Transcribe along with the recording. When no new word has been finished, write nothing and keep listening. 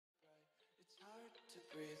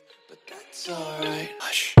It's alright.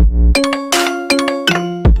 Hush.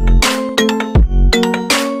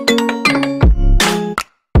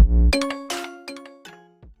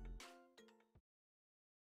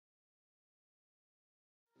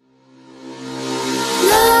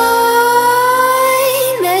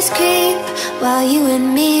 Nightmares creep while you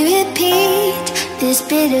and me repeat. This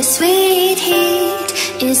bittersweet heat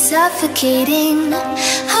is suffocating.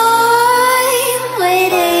 I'm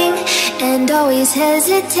waiting and always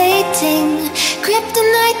hesitating.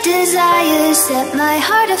 Kryptonite desires set my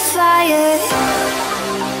heart afire.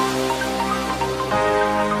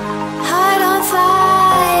 Heart on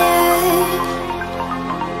fire.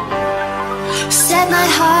 Set my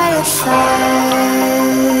heart afire.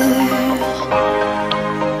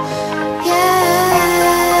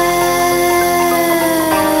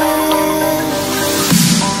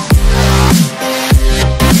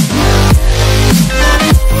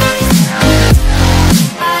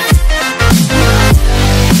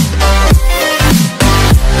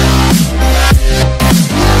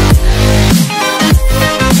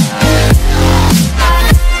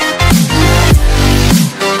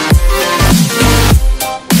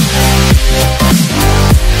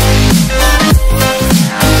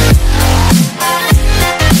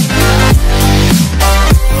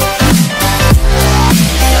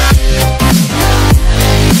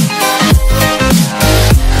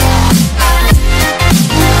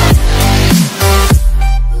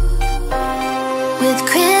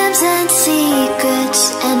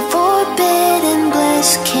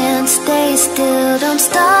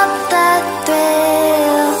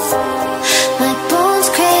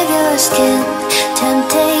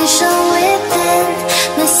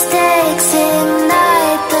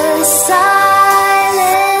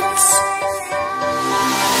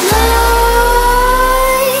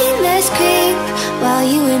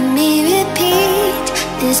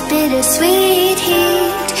 Bittersweet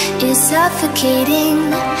heat is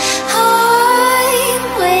suffocating. I'm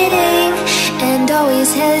waiting and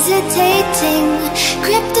always hesitating.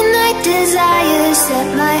 Kryptonite desires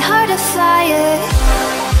set my heart afire.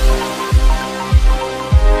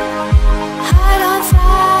 Heart on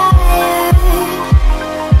fire.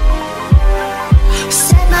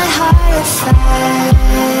 Set my heart afire.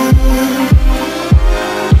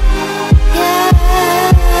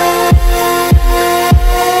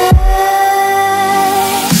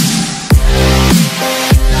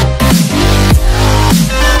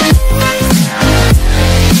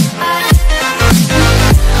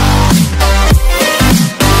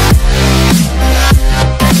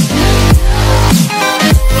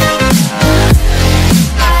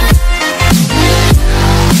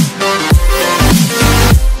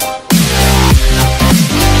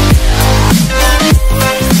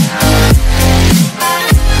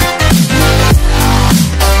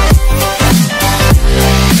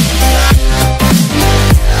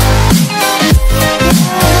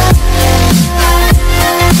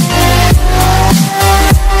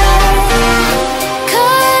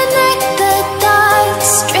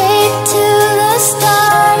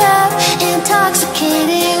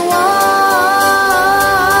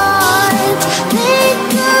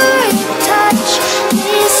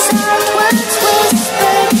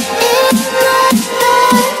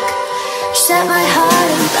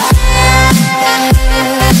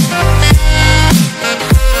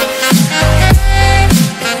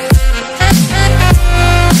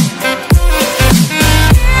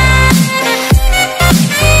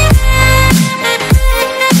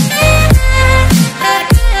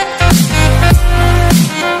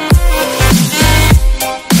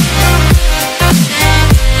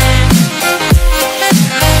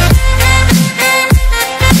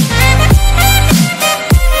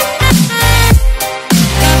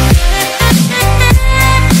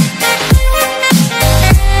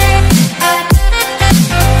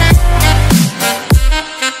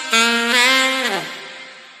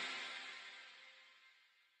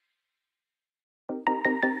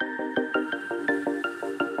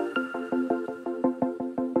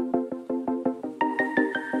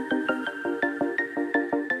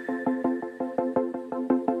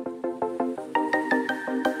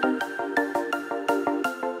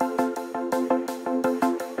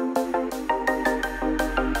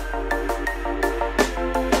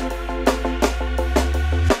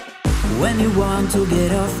 When you want to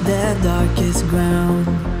get off the darkest ground,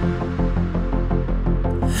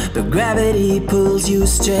 but gravity pulls you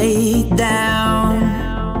straight down.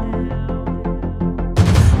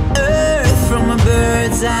 Earth from a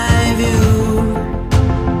bird's eye view.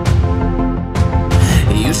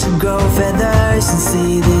 You should grow feathers and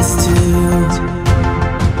see this too.